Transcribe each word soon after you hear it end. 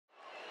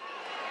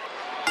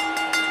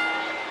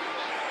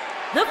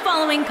The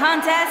following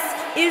contest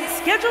is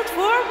scheduled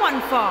for one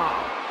fall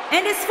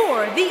and is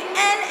for the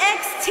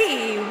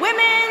NXT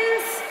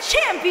Women's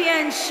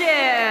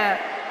Championship.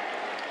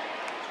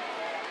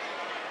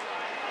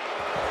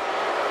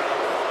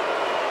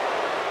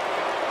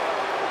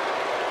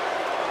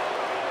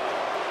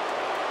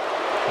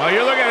 Oh,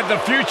 you're looking at the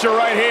future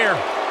right here.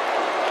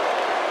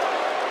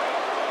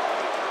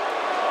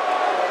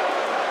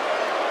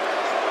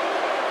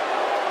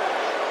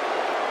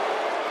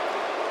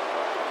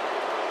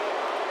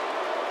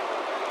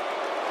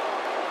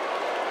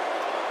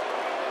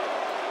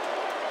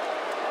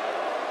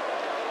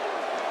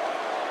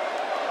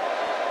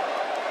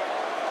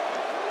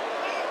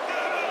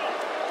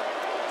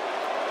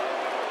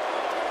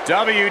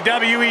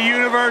 WWE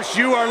Universe,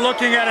 you are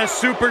looking at a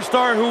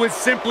superstar who is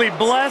simply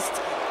blessed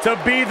to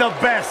be the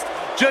best,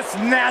 just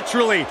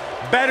naturally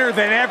better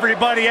than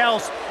everybody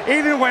else,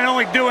 even when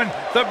only doing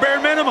the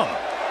bare minimum.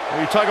 When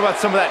you talk about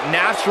some of that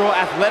natural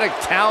athletic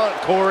talent,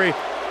 Corey,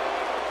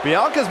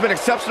 Bianca's been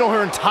exceptional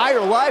her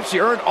entire life. She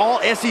earned all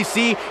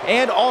SEC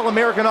and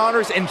All-American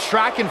honors in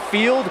track and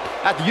field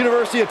at the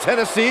University of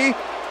Tennessee.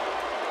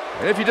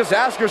 And if you just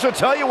ask her, she'll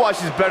tell you why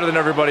she's better than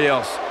everybody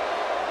else.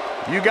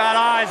 You got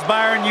eyes,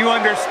 Byron, you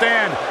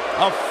understand.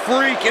 A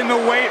freak in the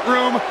weight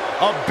room,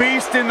 a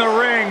beast in the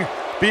ring.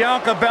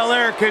 Bianca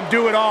BeLair can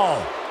do it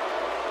all.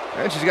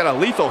 And she's got a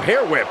lethal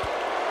hair whip.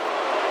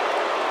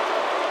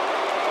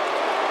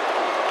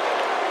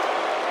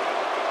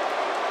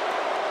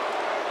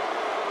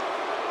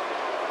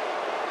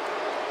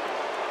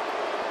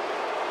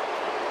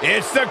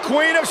 It's the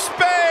Queen of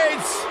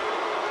Spades!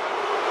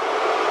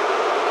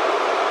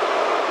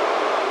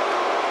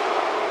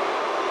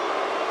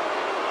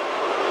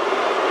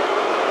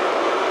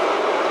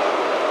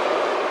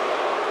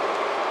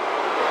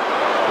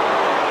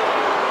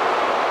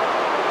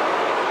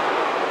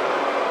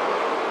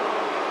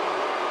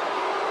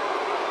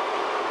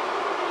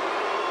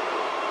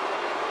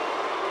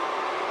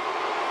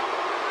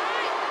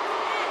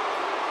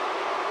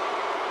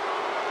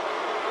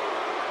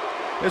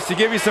 Just to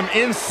give you some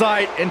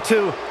insight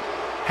into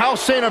how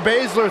Shayna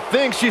Baszler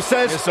thinks, she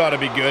says this ought to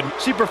be good.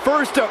 She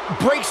prefers to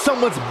break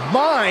someone's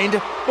mind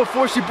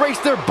before she breaks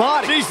their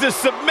body. She's the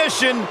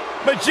submission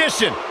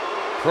magician.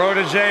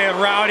 Protege of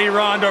Rowdy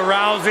Ronda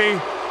Rousey.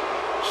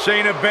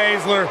 Shayna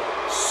Baszler,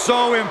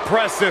 so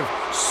impressive,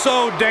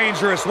 so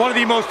dangerous. One of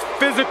the most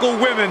physical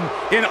women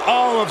in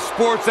all of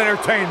sports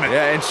entertainment.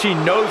 Yeah, and she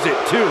knows it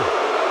too.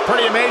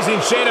 Pretty amazing.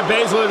 Shayna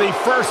Baszler, the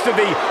first of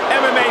the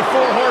MMA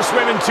Four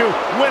Horsewomen to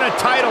win a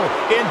title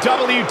in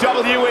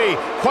WWE.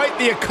 Quite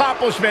the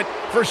accomplishment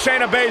for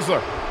Shayna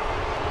Baszler.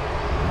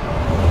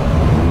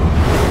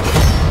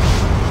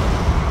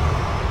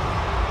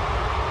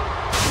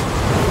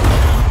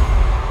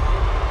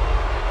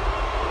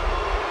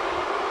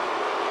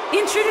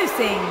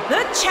 Introducing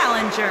the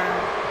challenger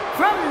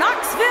from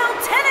Knoxville,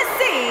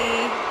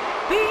 Tennessee,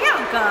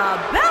 Bianca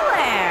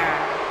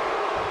BeLair.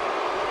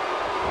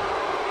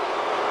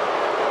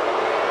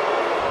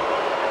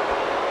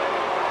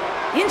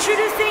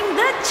 Introducing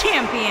the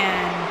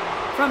champion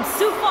from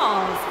Sioux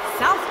Falls,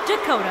 South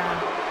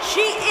Dakota.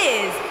 She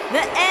is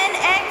the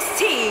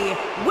NXT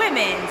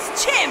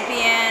Women's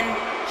Champion,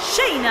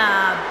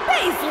 Shayna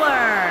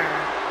Baszler.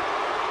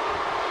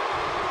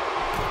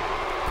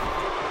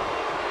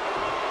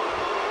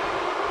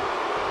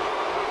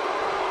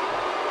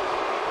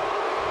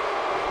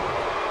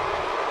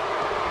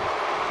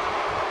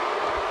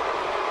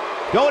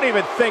 Don't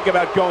even think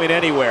about going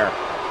anywhere.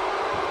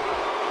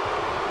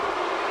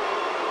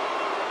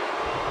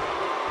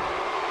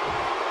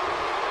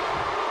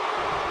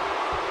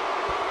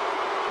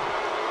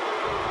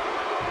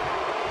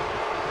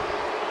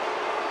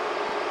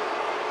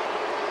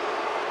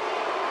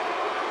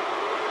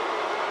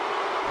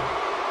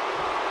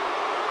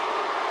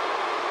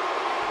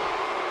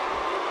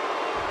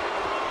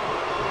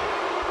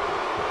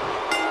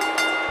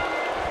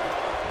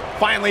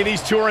 Finally,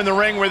 these two are in the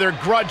ring where their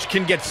grudge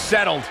can get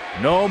settled.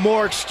 No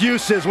more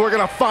excuses. We're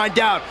gonna find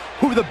out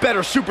who the better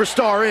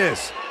superstar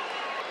is.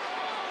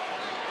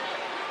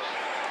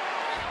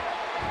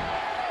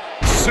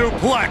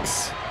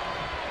 Suplex.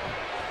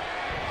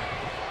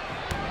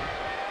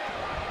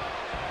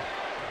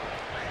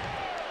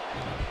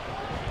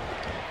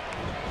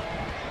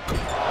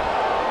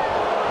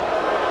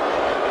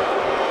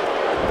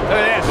 Look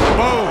at this.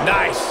 Boom.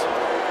 Nice.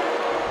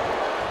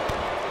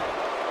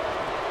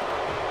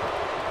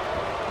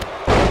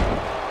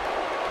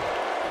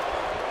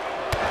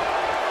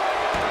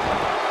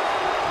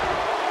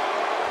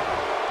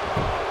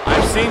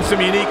 Seen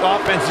some unique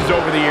offenses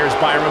over the years,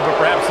 Byron, but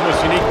perhaps the most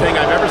unique thing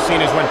I've ever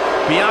seen is when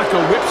Bianca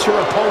whips her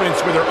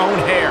opponents with her own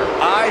hair.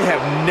 I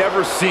have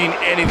never seen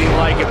anything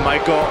like it,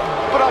 Michael.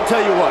 But I'll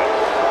tell you what,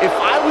 if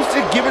I was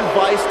to give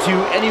advice to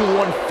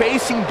anyone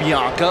facing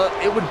Bianca,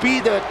 it would be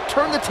to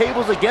turn the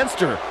tables against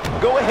her.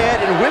 Go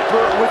ahead and whip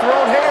her with her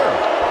own hair.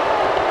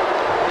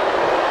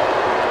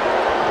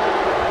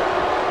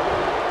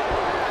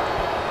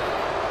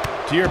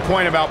 To your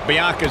point about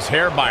Bianca's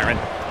hair, Byron,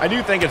 I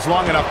do think it's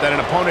long enough that an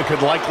opponent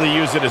could likely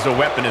use it as a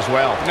weapon as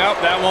well. Nope,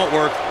 that won't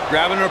work.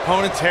 Grabbing an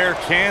opponent's hair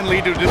can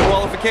lead to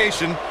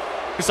disqualification.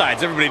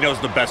 Besides, everybody knows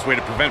the best way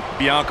to prevent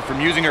Bianca from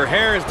using her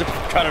hair is to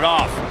cut it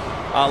off,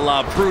 a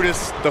la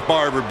Brutus the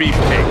Barber Beefcake.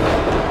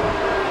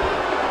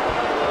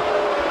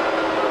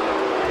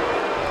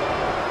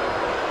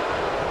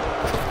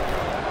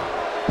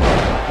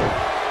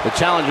 The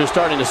challenger's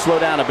starting to slow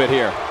down a bit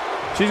here.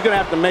 She's going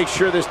to have to make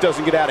sure this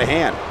doesn't get out of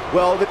hand.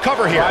 Well, the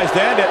cover here tries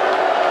to end it.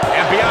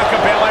 And Bianca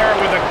BeLair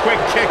with a quick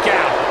kick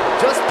out.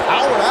 Just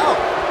powered out.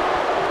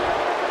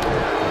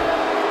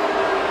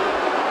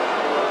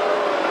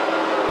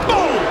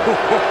 Boom!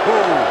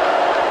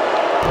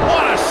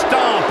 What a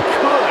stomp.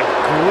 Good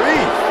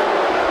grief.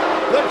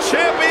 The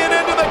champion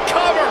into the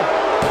cover.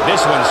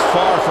 This one's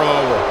far from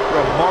over.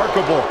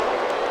 Remarkable.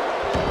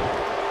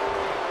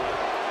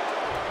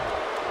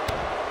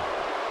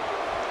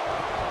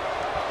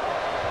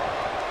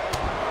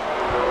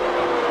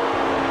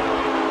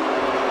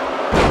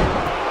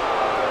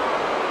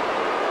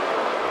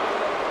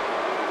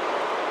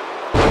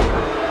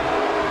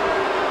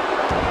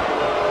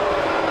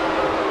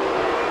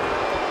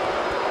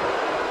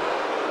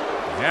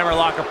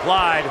 Hammerlock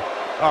applied.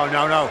 Oh,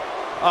 no, no.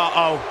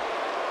 Uh-oh.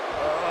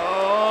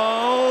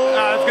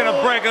 Oh. It's going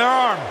to break her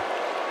arm.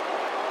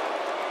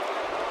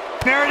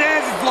 There it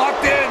is. It's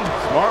locked in.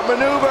 Smart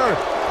maneuver.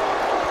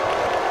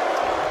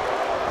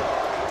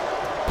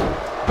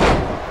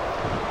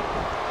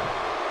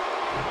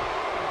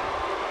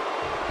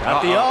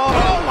 Got the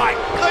oh my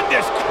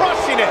goodness,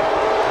 crushing it.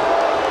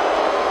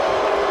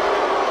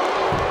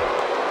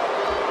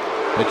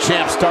 The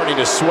champ's starting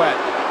to sweat.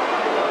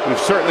 We've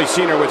certainly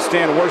seen her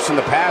withstand worse in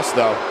the past,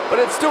 though. But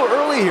it's still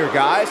early here,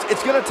 guys.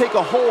 It's going to take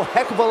a whole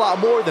heck of a lot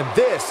more than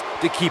this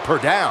to keep her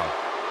down.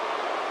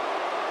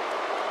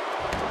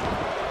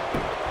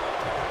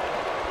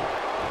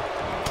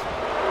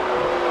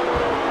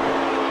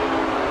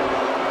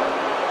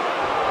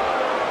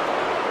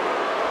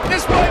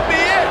 This might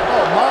be it.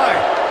 Oh, my.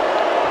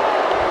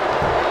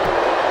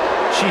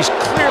 She's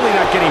clearly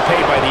not getting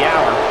paid by the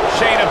hour.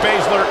 Shayna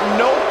Baszler,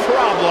 no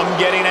problem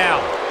getting out.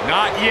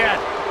 Not yet.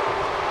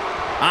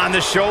 On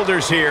the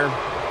shoulders here.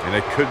 And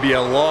it could be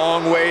a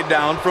long way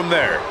down from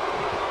there.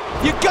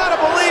 You gotta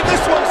believe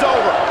this one's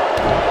over.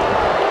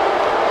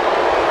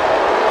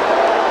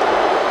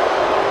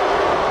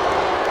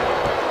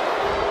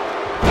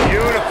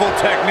 Beautiful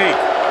technique.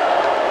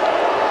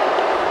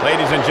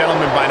 Ladies and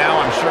gentlemen, by now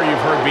I'm sure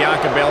you've heard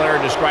Bianca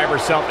BeLair describe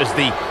herself as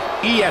the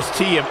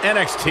EST of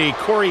NXT.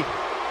 Corey,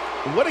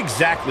 what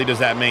exactly does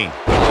that mean?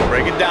 I'll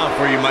break it down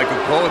for you, Michael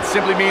Cole. It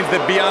simply means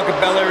that Bianca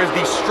BeLair is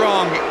the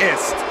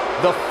strongest,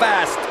 the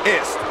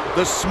fastest,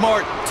 the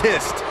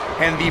smartest,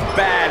 and the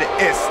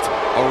baddest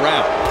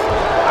around.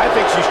 I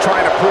think she's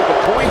trying to prove a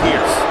point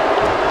here.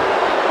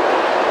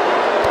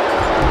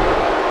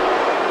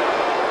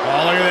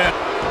 Oh, look at that.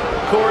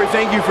 Corey,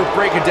 thank you for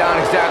breaking down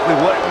exactly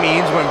what it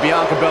means when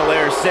Bianca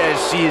BeLair says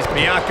she's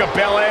Bianca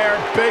BeLair,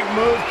 big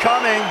move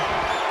coming.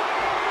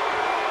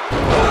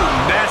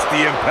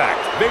 Nasty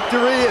impact.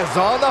 victory is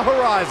on the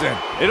horizon.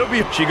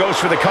 She goes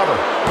for the cover.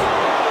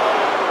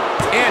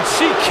 And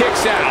she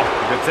kicks out.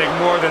 Could take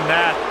more than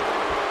that.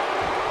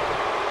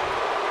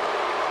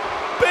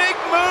 Big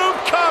move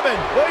coming.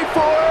 Wait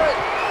for it.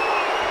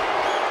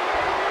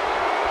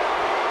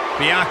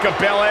 Bianca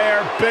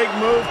BeLair, big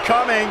move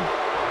coming.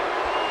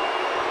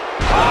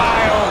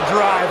 Pile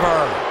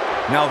driver.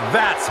 Now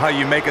that's how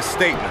you make a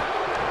statement.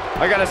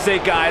 I gotta say,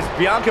 guys,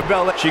 Bianca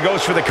BeLair. She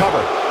goes for the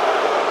cover.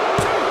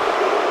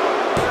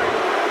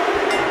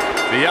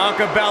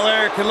 Bianca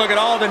BeLair can look at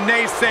all the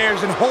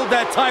naysayers and hold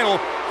that title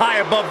high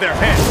above their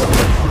heads.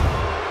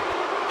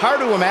 Hard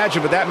to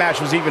imagine, but that match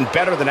was even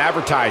better than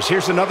advertised.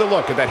 Here's another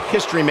look at that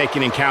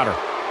history-making encounter.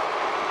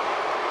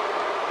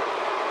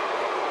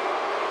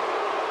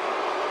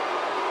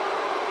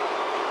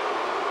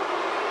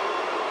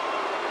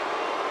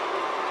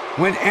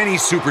 When any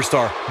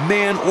superstar,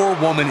 man or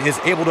woman, is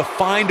able to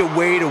find a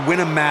way to win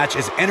a match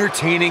as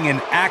entertaining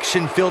and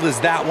action-filled as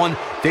that one,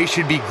 they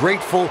should be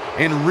grateful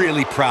and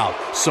really proud.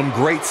 Some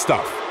great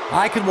stuff.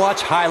 I could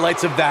watch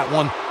highlights of that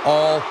one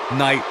all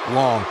night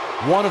long.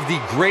 One of the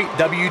great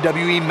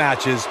WWE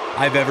matches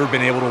I've ever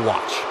been able to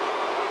watch.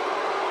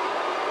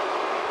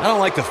 I don't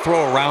like to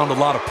throw around a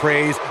lot of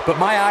praise, but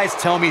my eyes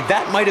tell me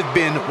that might have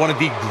been one of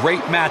the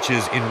great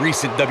matches in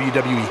recent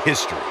WWE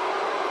history.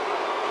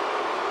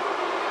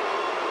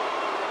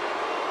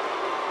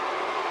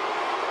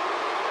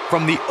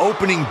 From the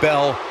opening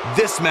bell,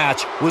 this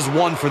match was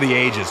one for the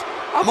ages.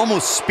 I'm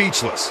almost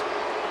speechless.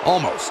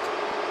 Almost.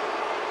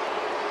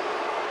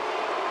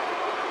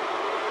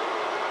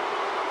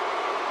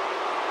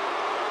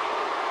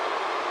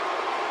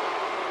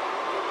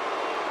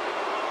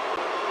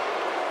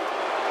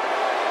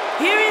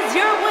 Here is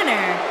your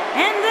winner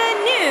and the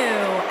new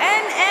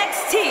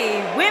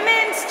NXT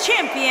Women's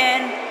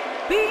Champion,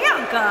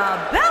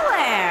 Bianca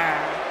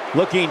BeLair.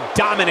 Looking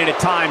dominant at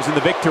times in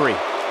the victory.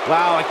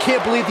 Wow, I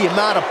can't believe the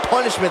amount of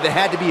punishment that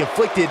had to be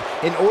inflicted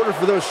in order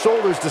for those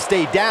shoulders to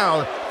stay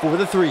down for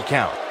the 3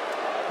 count.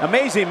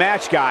 Amazing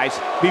match, guys.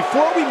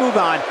 Before we move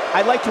on,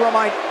 I'd like to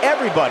remind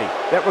everybody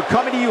that we're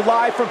coming to you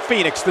live from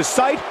Phoenix, the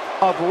site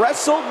of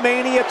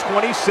WrestleMania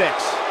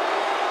 26.